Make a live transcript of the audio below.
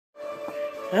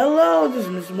Hello, this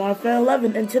is Mr.Mario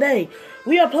 11, and today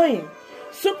we are playing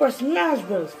Super Smash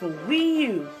Bros. For Wii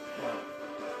U.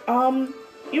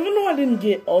 Even though I didn't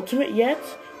get Ultimate yet,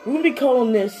 we're gonna be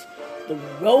calling this the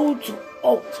Road to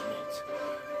Ultimate.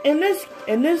 In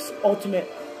this Ultimate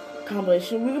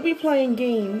compilation, we're gonna be playing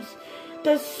games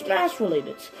that's Smash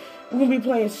related. We're gonna be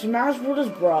playing Smash Bros.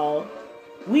 Brawl,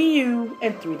 Wii U,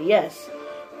 and 3DS.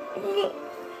 The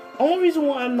only reason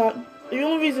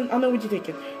I know what you're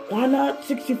thinking. Why not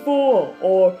 64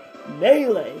 or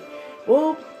Melee?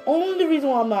 Well, only the reason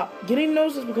why I'm not getting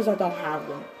those is because I don't have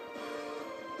them.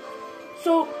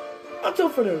 So, until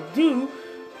further ado,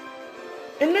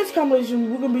 in this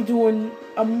compilation, we're gonna be doing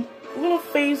we're gonna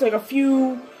face like a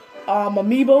few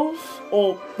amiibos,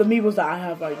 or the amiibos that I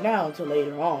have right now until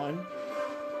later on.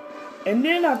 And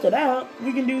then after that,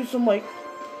 we can do some like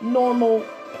normal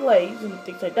plays and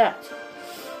things like that.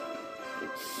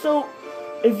 So,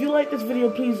 if you like this video,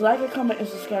 please like and comment and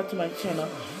subscribe to my channel.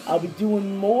 I'll be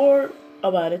doing more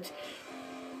about it.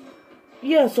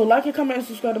 Yeah, so like and comment and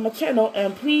subscribe to my channel,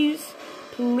 and please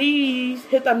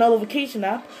hit that notification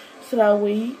app so that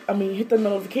way, hit the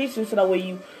notification so that way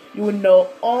you would know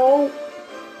all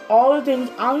the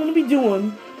things I'm gonna be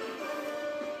doing.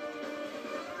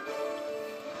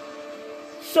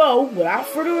 So, without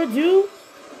further ado,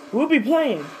 we'll be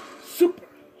playing Super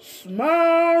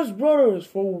Smash Bros.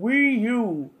 For Wii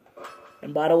U.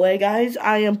 And by the way, guys,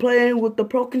 I am playing with the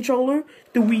Pro Controller,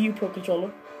 the Wii U Pro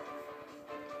Controller.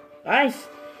 Nice.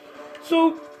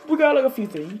 So, we got like a few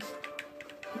things.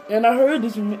 And I heard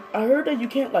that you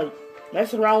can't like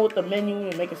mess around with the menu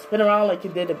and make it spin around like you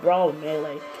did at Brawl and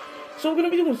Melee. So we're gonna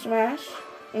be doing Smash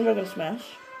and regular Smash.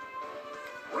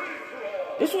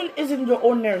 This one isn't your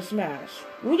ordinary Smash.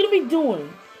 We're gonna be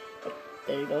doing.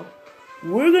 There you go.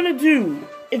 We're gonna do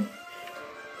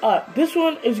this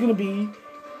one is gonna be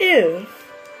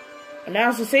if, and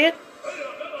now to say it,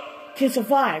 can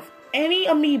survive any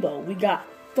amiibo we got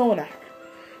thrown at her.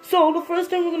 So the first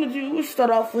thing we're gonna do is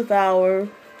start off with our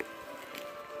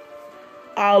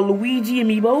Luigi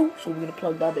amiibo. So we're gonna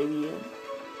plug that baby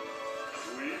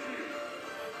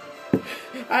in.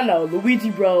 I know,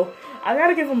 Luigi, bro. I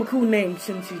gotta give him a cool name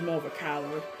since he's more of a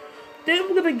coward. Then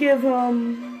we're gonna give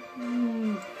him.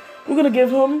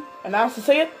 And now to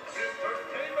say it.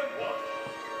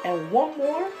 And one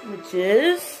more, which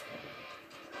is.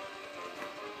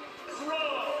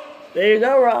 There you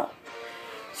go, Rob.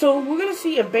 So we're gonna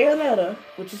see if Bayonetta,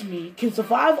 which is me, can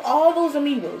survive all those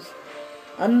amiibos.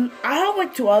 And I have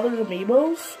like 2 other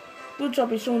amiibos, which I'll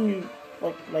be showing you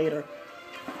like later.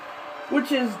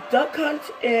 Which is Duck Hunt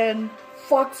and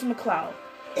Fox McCloud.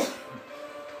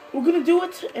 We're gonna do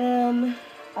it in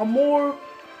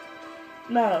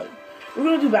we're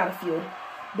gonna do Battlefield,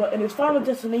 but in its Final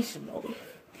Destination mode.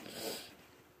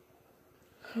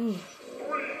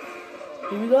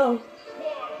 Here we go.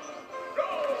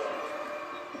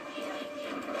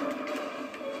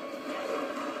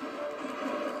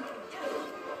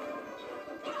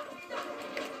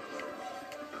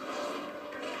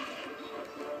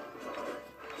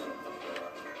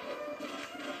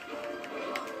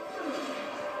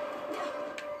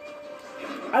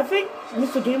 I think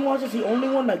Mr. Game Watch is the only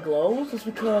one that glows. It's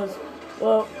because,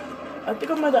 well, I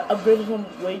think I might have upgraded him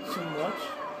way too much.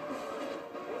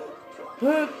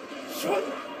 Shut.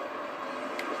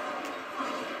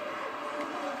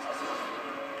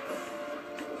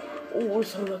 Oh, we're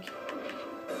so lucky.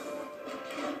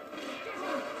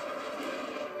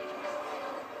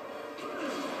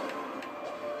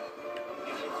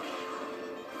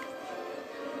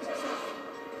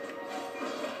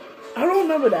 I don't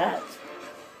remember that.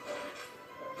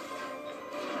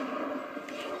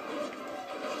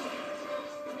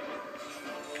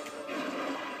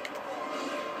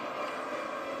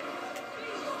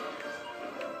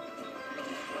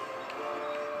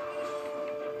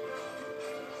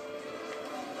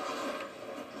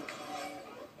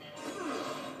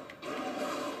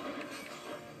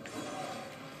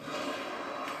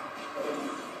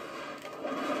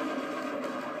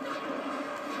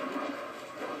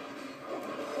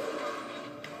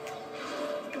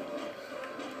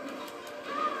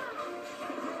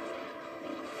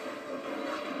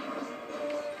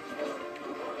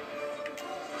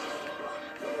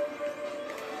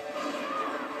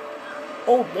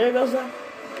 Oh, there goes that.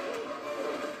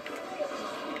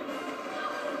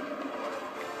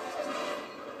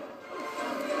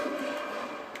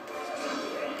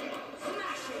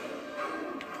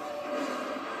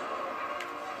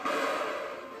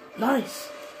 Nice.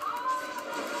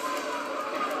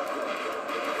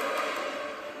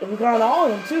 And we got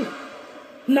all of them too.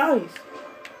 Nice.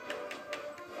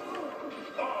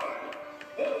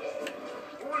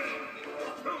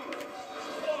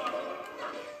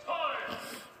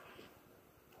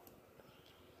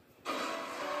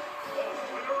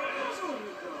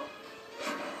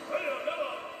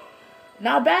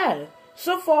 Not bad.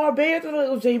 So far, Bayonetta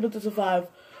was able to survive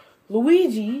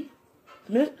Luigi,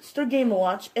 Mr. Game &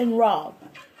 Watch, and Rob.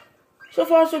 So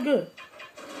far, so good.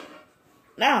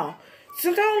 Now,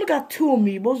 since I only got 2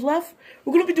 amiibos left,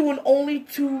 we're going to be doing only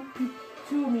two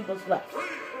amiibos left.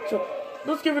 So,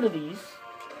 let's get rid of these.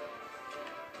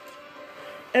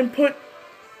 And put,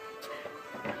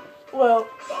 well,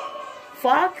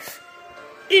 Fox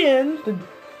in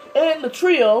the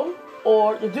trio,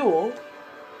 or the duo.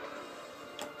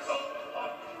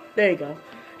 There you go.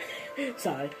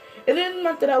 Sorry. And then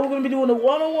after that, we're going to be doing a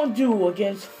one-on-one duel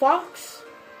against Fox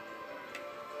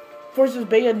versus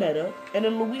Bayonetta, and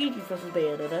then Luigi versus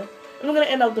Bayonetta. And we're going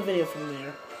to end out the video from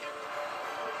there.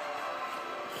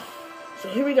 So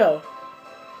here we go.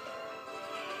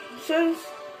 Since,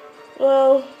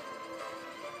 well,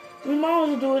 we might as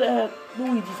well do it at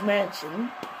Luigi's mansion.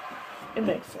 It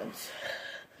makes sense.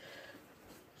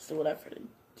 So without further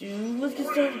ado, let's get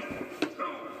started.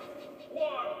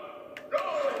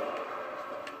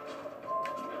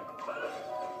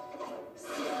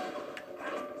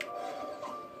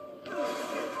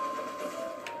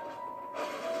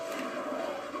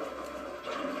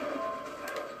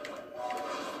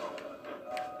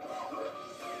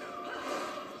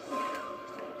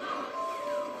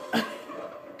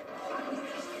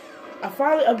 I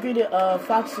finally upgraded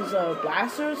Fox's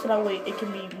blaster, so that way it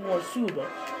can be more suitable.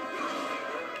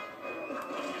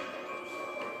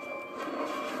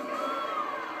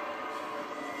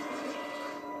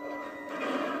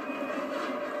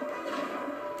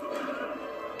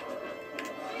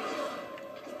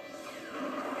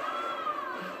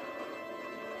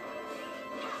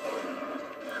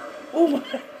 Oh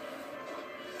my!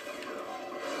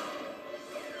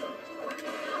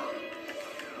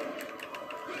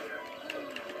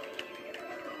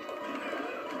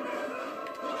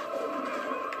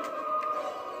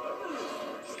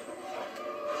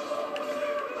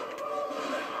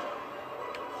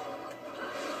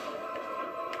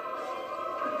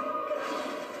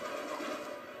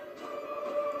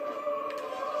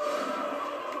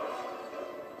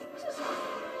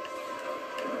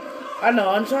 I know,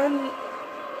 I'm trying.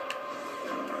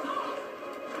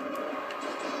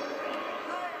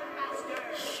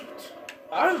 Shoot.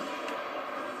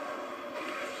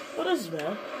 What is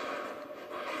that?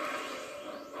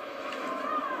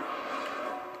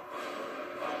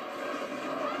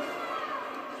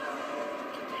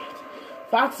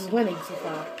 Fox is winning so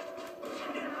far.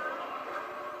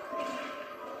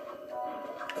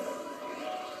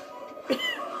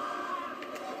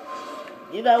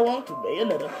 Either I want to be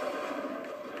another.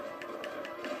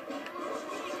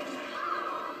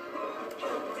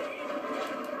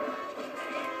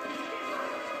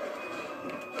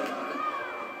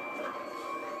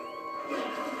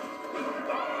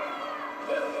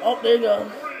 Oh, there you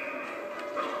go.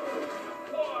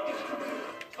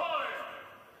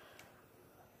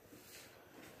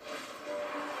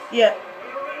 Yeah.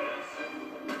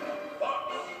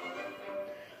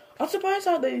 I'm surprised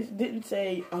how they didn't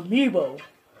say amiibo.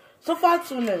 So Fox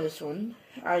won this one.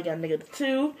 I got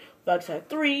 -2, Fox had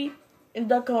 3, and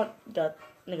Duck Hunt got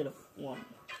 -1.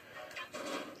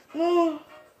 Oh.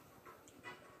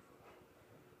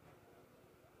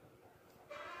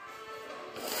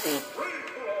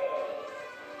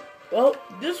 Well,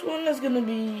 this one is gonna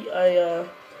be a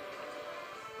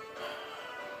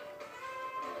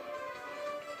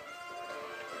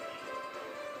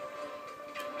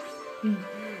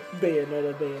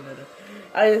Bayonetta.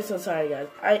 I am so sorry, guys.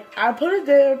 I put it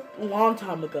there a long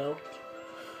time ago.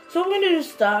 So we're gonna do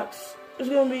stocks. It's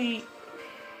gonna be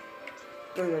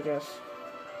 3, I guess.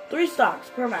 3 stocks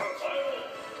per match.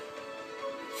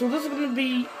 So this is gonna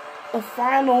be a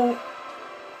final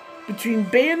between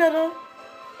Bayonetta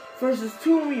versus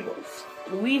 2 amiibos,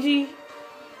 Luigi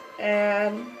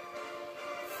and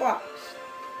Fox.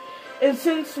 And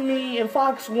since me and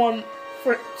Fox won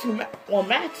for 1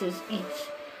 matches each,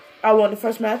 I won the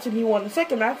first match and he won the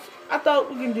second match, I thought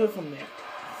we can do it from there.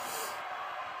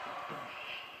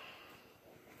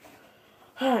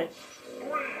 Alright. 3,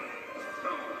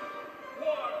 2,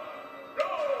 1, go!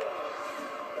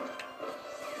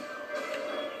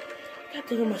 Gotta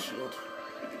take out my shield.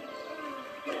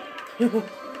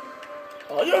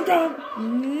 Oh, you're done!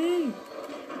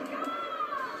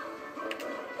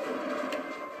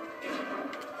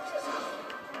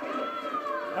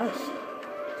 Nice.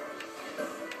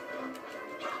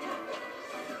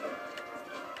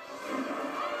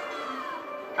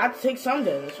 I have to take some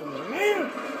damage from him.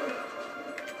 Man!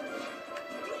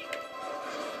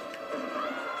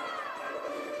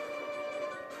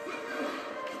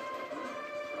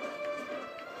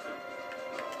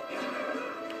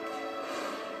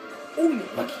 Oh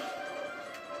Lucky.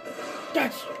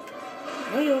 Gotcha.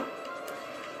 Mario.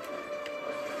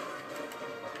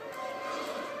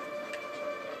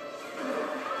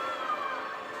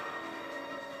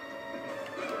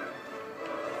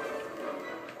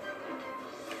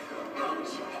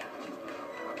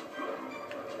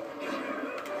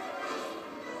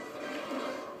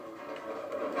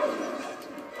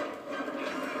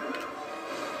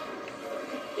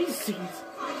 These scenes.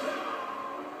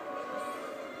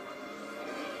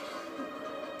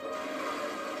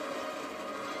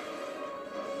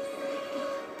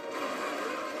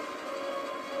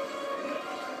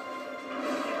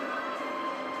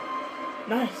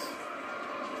 Nice.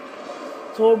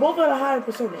 So we're both at a higher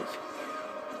percentage.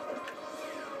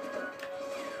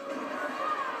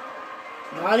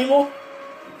 Not anymore.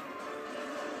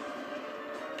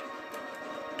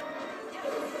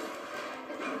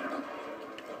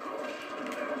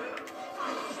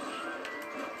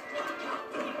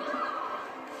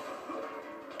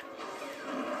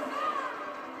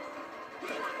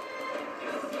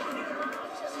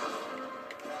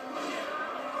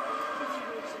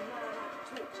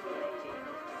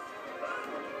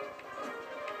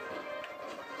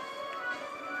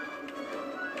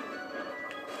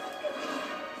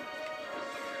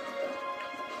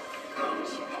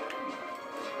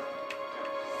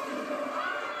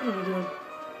 What are we doing?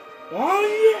 Oh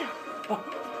yeah! Oh.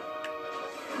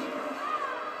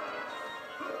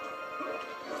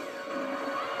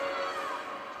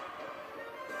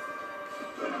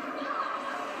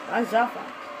 Nice outfit.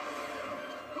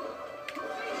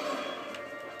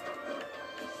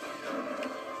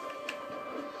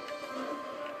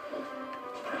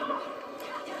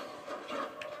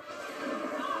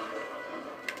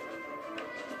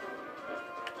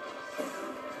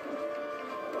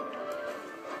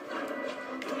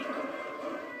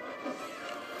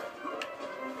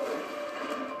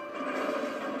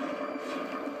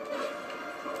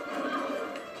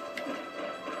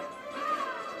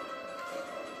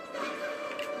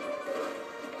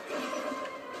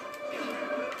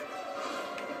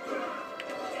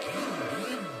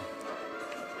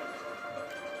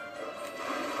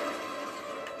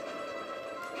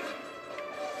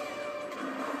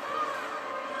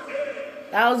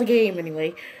 That was a game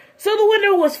anyway. So the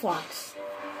winner was Fox.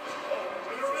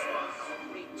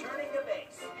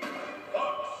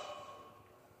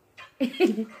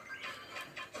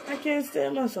 I can't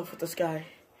stand myself with this guy.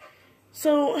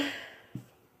 So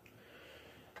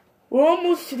we're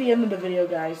almost to the end of the video,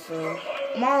 guys. So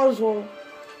might as well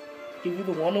give you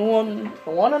the one and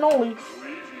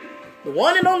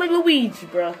only Luigi,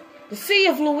 bruh. To see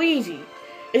if Luigi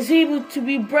is able to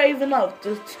be brave enough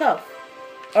to tough.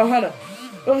 Oh, Hannah.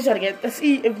 Let me try again. Let's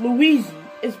see if Luigi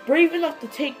is brave enough to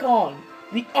take on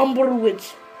the Umber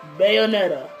Witch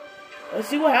Bayonetta. Let's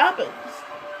see what happens.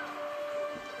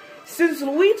 Since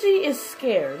Luigi is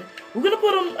scared, we're gonna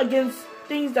put him against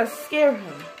things that scare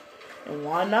him. And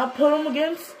why not put him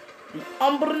against the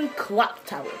Umbran Clock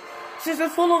Tower? Since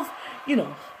it's full of, you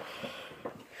know,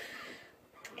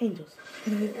 angels.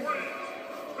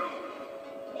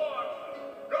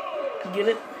 Get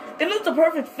it? It looks a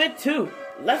perfect fit too.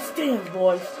 Let's dance,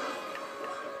 boys.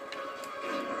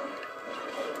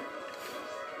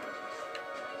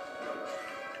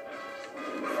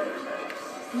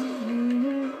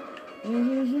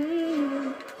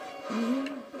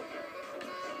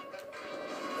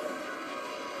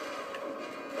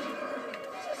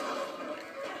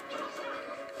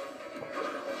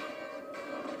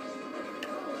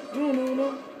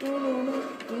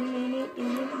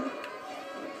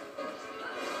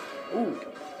 Ooh.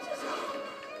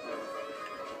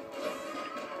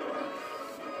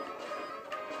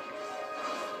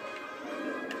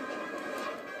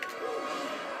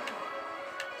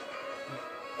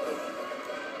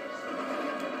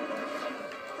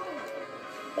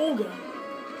 Oh god.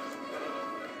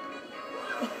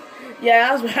 Yeah,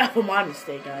 that was half of my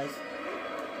mistake, guys.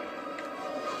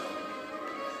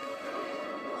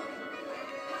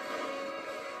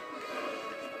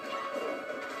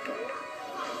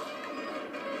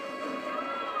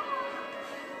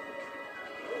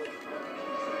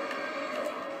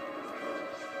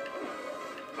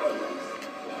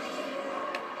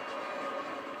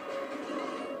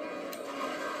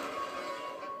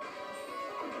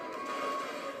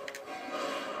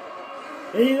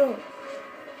 There you go.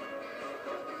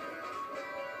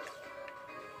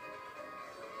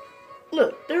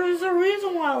 Look, there is a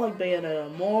reason why I like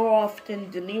Bayonetta more often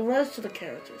than the rest of the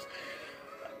characters.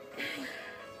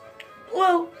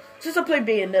 Well, since I played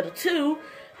Bayonetta 2,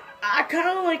 I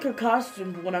kind of like her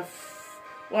costume. But when I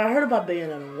heard about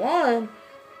Bayonetta 1,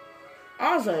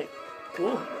 I was like,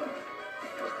 Cool.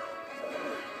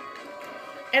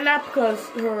 And not because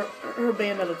her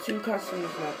Bayonetta 2 costume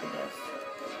is not the best.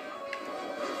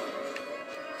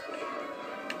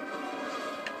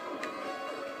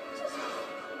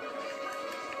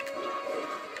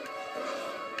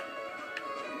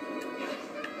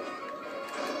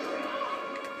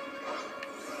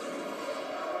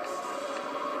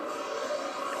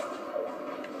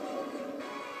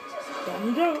 Down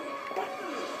you go.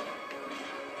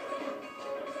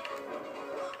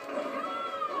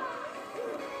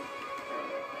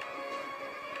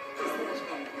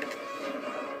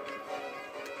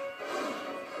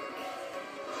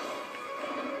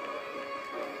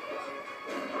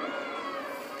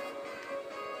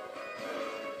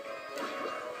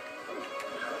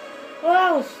 Well,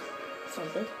 that was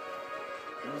something.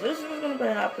 This is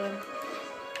gonna happen.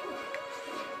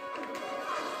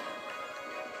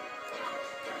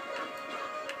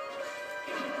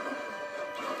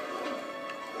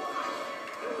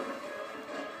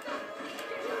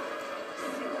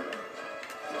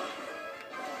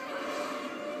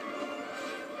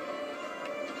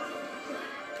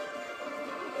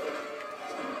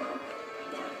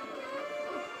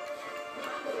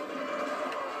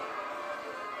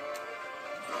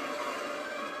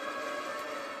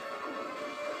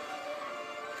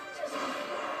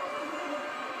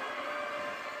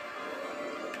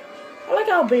 I like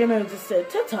how Bayonetta just said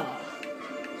ta-ta.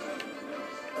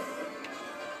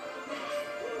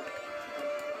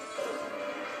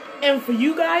 And for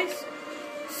you guys,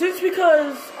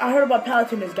 because I heard about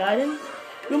Palatin's guidance,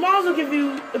 we might as well give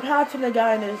you the Palatin's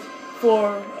guidance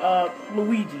for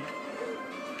Luigi.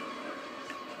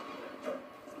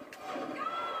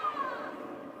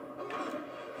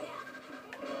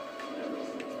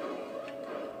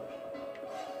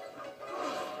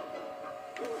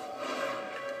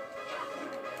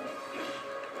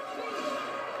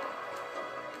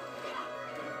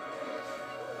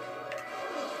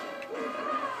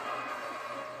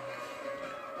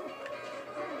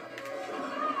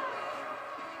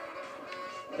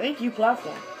 Thank you,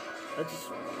 platform. I'm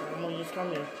gonna just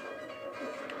come here.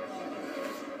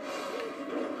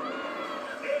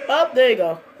 Oh, there you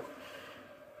go.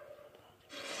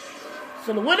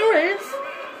 So the winner is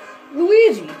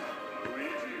Luigi.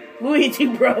 Luigi,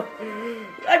 bro.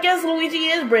 I guess Luigi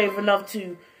is brave enough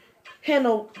to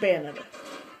handle Bayonetta.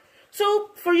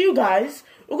 So for you guys,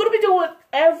 we're gonna be doing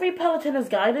every Palatin's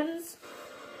guidance.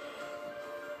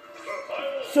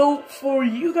 So, for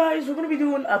you guys, we're going to be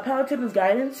doing a Palatin's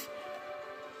guidance.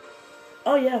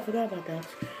 Oh, yeah, I forgot about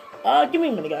that. Give me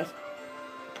a minute, guys.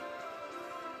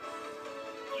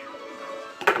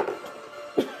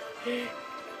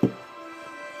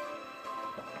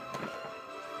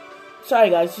 Sorry,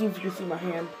 guys, see if you can see my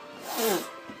hand.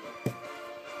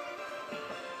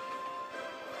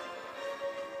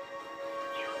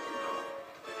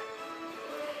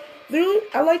 Dude,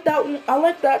 I like that one. I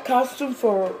like that costume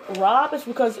for Rob. It's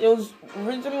because it was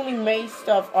originally made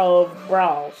stuff of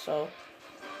Brawl, so.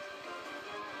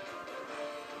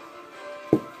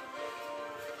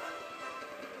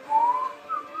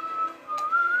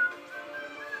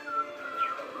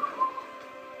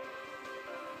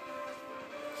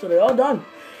 So they're all done.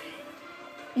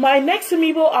 My next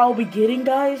amiibo I'll be getting,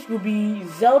 guys, will be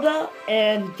Zelda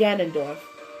and Ganondorf.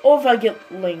 Or if I get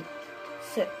Link.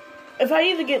 If I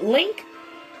either get Link,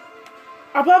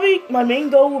 my main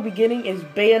goal will be getting is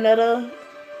Bayonetta.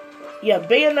 Yeah,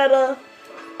 Bayonetta,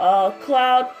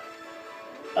 Cloud,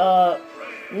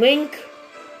 Link,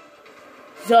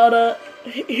 Zelda.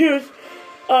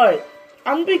 Alright,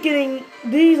 I'm gonna be getting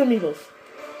these amiibos.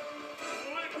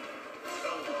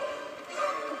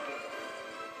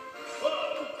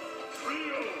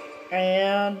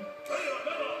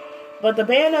 But the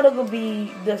Bayonetta will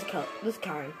be this kind.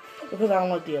 Because I don't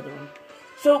like the other one.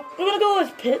 So, we're going to go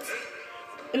as Pits.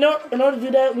 In order to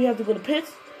do that, we have to go to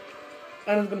Pits.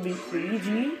 And it's going to be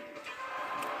Luigi.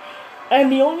 And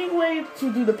the only way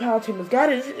to do the Palatin's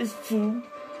guidance is to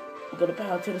go to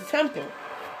Palatin's temple.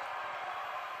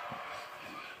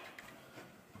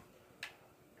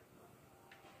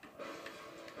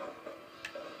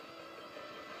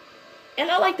 And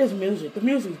I like this music. The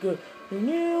music's good.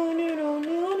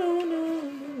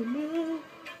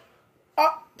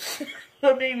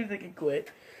 I made me think it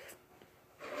quit.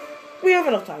 We have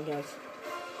enough time, guys.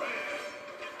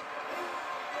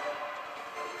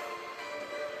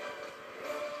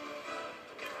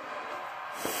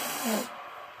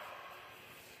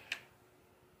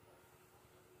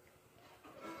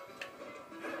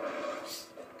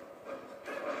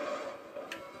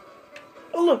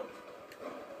 Oh, look.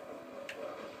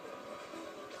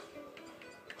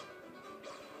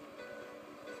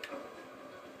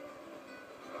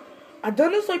 I've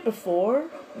done this like before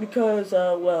because,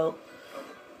 well,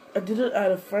 I did it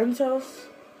at a friend's house.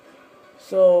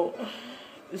 So,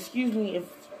 excuse me if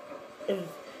it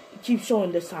keeps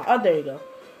showing this time. Oh, there you go.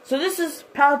 So this is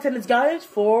Power Tennis Guidance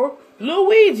for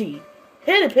Luigi.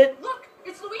 Hit it, Pit. Look,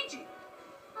 it's Luigi.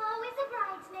 Always a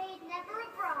bridesmaid, never a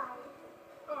bride.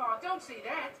 Oh, don't say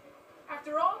that.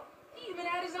 After all, he even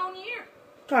had his own year.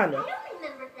 Kinda. I don't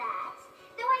remember that.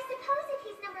 Though I suppose if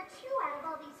he's number 2 out of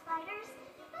all these fighters,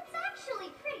 that's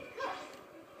actually pretty good.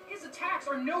 His attacks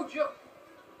are no joke.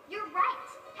 You're right.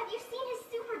 Have you seen his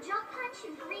super jump punch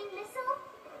and green missile?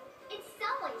 In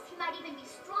some ways, he might even be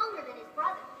stronger than his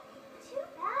brother. Too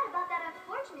bad about that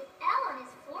unfortunate L on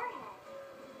his forehead.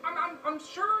 I'm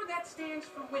sure that stands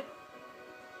for winner.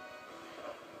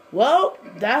 Well,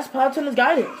 that's Power Tennis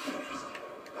Guidance.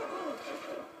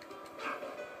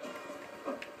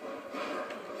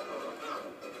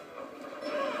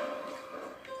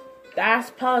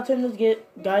 That's Power Tennis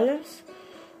Guidance.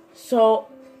 So,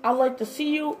 I'd like to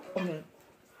see you.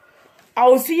 I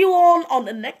will see you on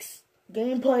the next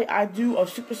gameplay I do of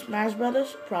Super Smash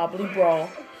Brothers, probably Brawl.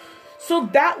 So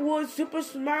that was Super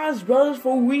Smash Brothers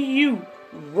for Wii U,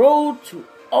 Road to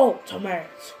Ultimate.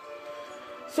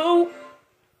 So,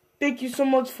 thank you so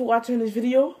much for watching this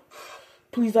video.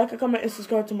 Please like, comment, and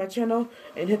subscribe to my channel,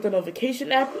 and hit the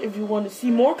notification app if you want to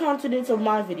see more content of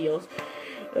my videos.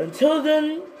 Until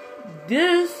then,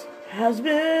 this has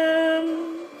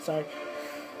been... Sorry.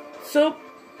 So,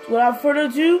 without further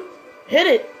ado, hit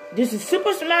it. This is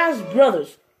Super Smash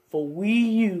Brothers for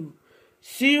Wii U.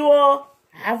 See you all.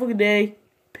 Have a good day.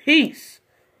 Peace.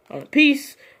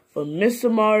 Peace from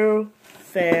Mr. Mario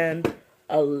Fan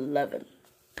 11.